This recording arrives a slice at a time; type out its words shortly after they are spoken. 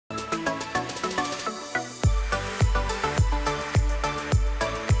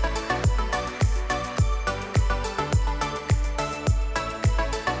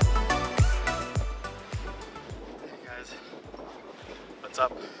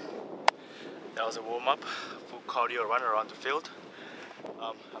That was a warm-up, full cardio run around the field.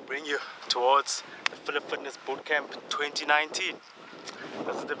 I bring you towards the PhillipFitness Bootcamp 2019.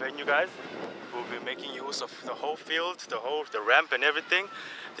 This is the venue, guys. We'll be making use of the whole field, the ramp and everything.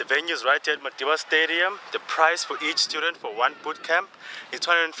 The venue is right here at Mandela Stadium. The price for each student for one bootcamp is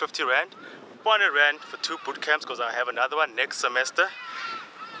 250 Rand. 400 Rand for 2 bootcamps because I have another one next semester.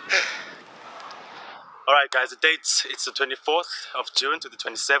 Alright guys, the dates, it's the 24th of June to the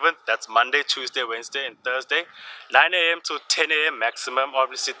 27th. That's Monday, Tuesday, Wednesday and Thursday. 9 a.m. to 10 a.m. maximum.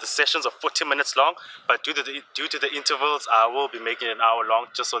 Obviously the sessions are 40 minutes long, but due to the intervals, I will be making it an hour long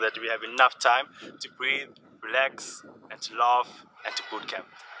just so that we have enough time to breathe, relax, and to laugh, and to bootcamp.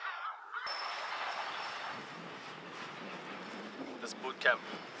 This bootcamp,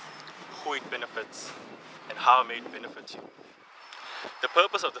 who it benefits, and how it may benefit you. The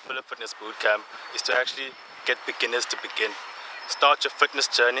purpose of the PhillipFitness Bootcamp is to actually get beginners to begin. Start your fitness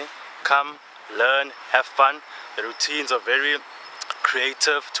journey, come, learn, have fun. The routines are very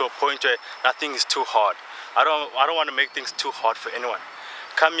creative to a point where nothing is too hard. I don't want to make things too hard for anyone.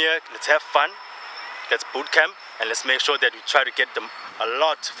 Come here, let's have fun, let's bootcamp, and let's make sure that we try to get them a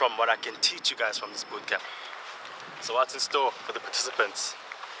lot from what I can teach you guys from this bootcamp. So what's in store for the participants?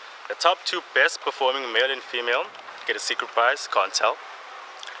 The top 2 best performing male and female get a secret prize, can't tell.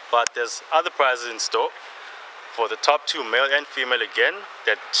 But there's other prizes in store for the top 2 male and female again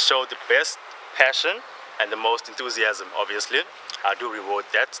that show the best passion and the most enthusiasm. Obviously, I do reward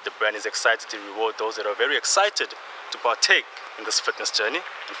that. The brand is excited to reward those that are very excited to partake in this fitness journey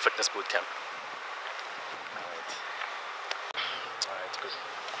and fitness bootcamp. Alright, good.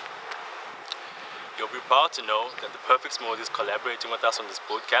 You'll be proud to know that the Perfect Smoothie is collaborating with us on this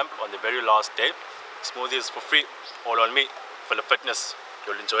bootcamp on the very last day. Smoothies for free, all on me, PhillipFitness.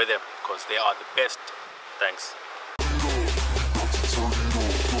 You'll enjoy them because they are the best. Thanks.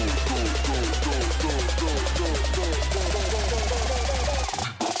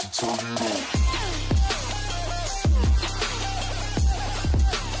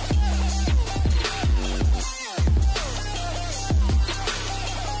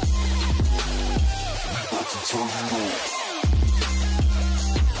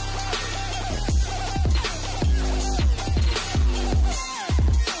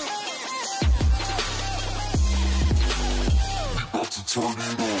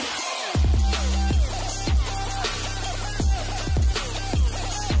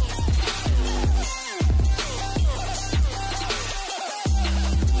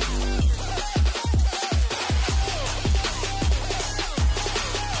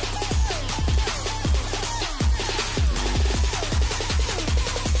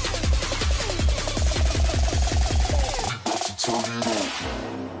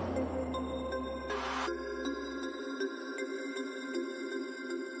 Turn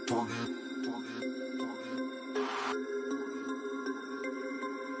it on.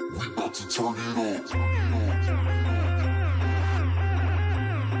 We about to turn it on.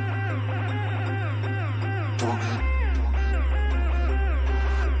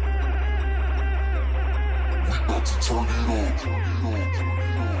 We about to turn it on.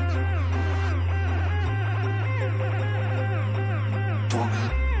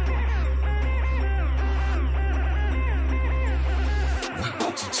 We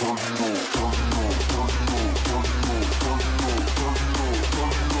about to turn it on.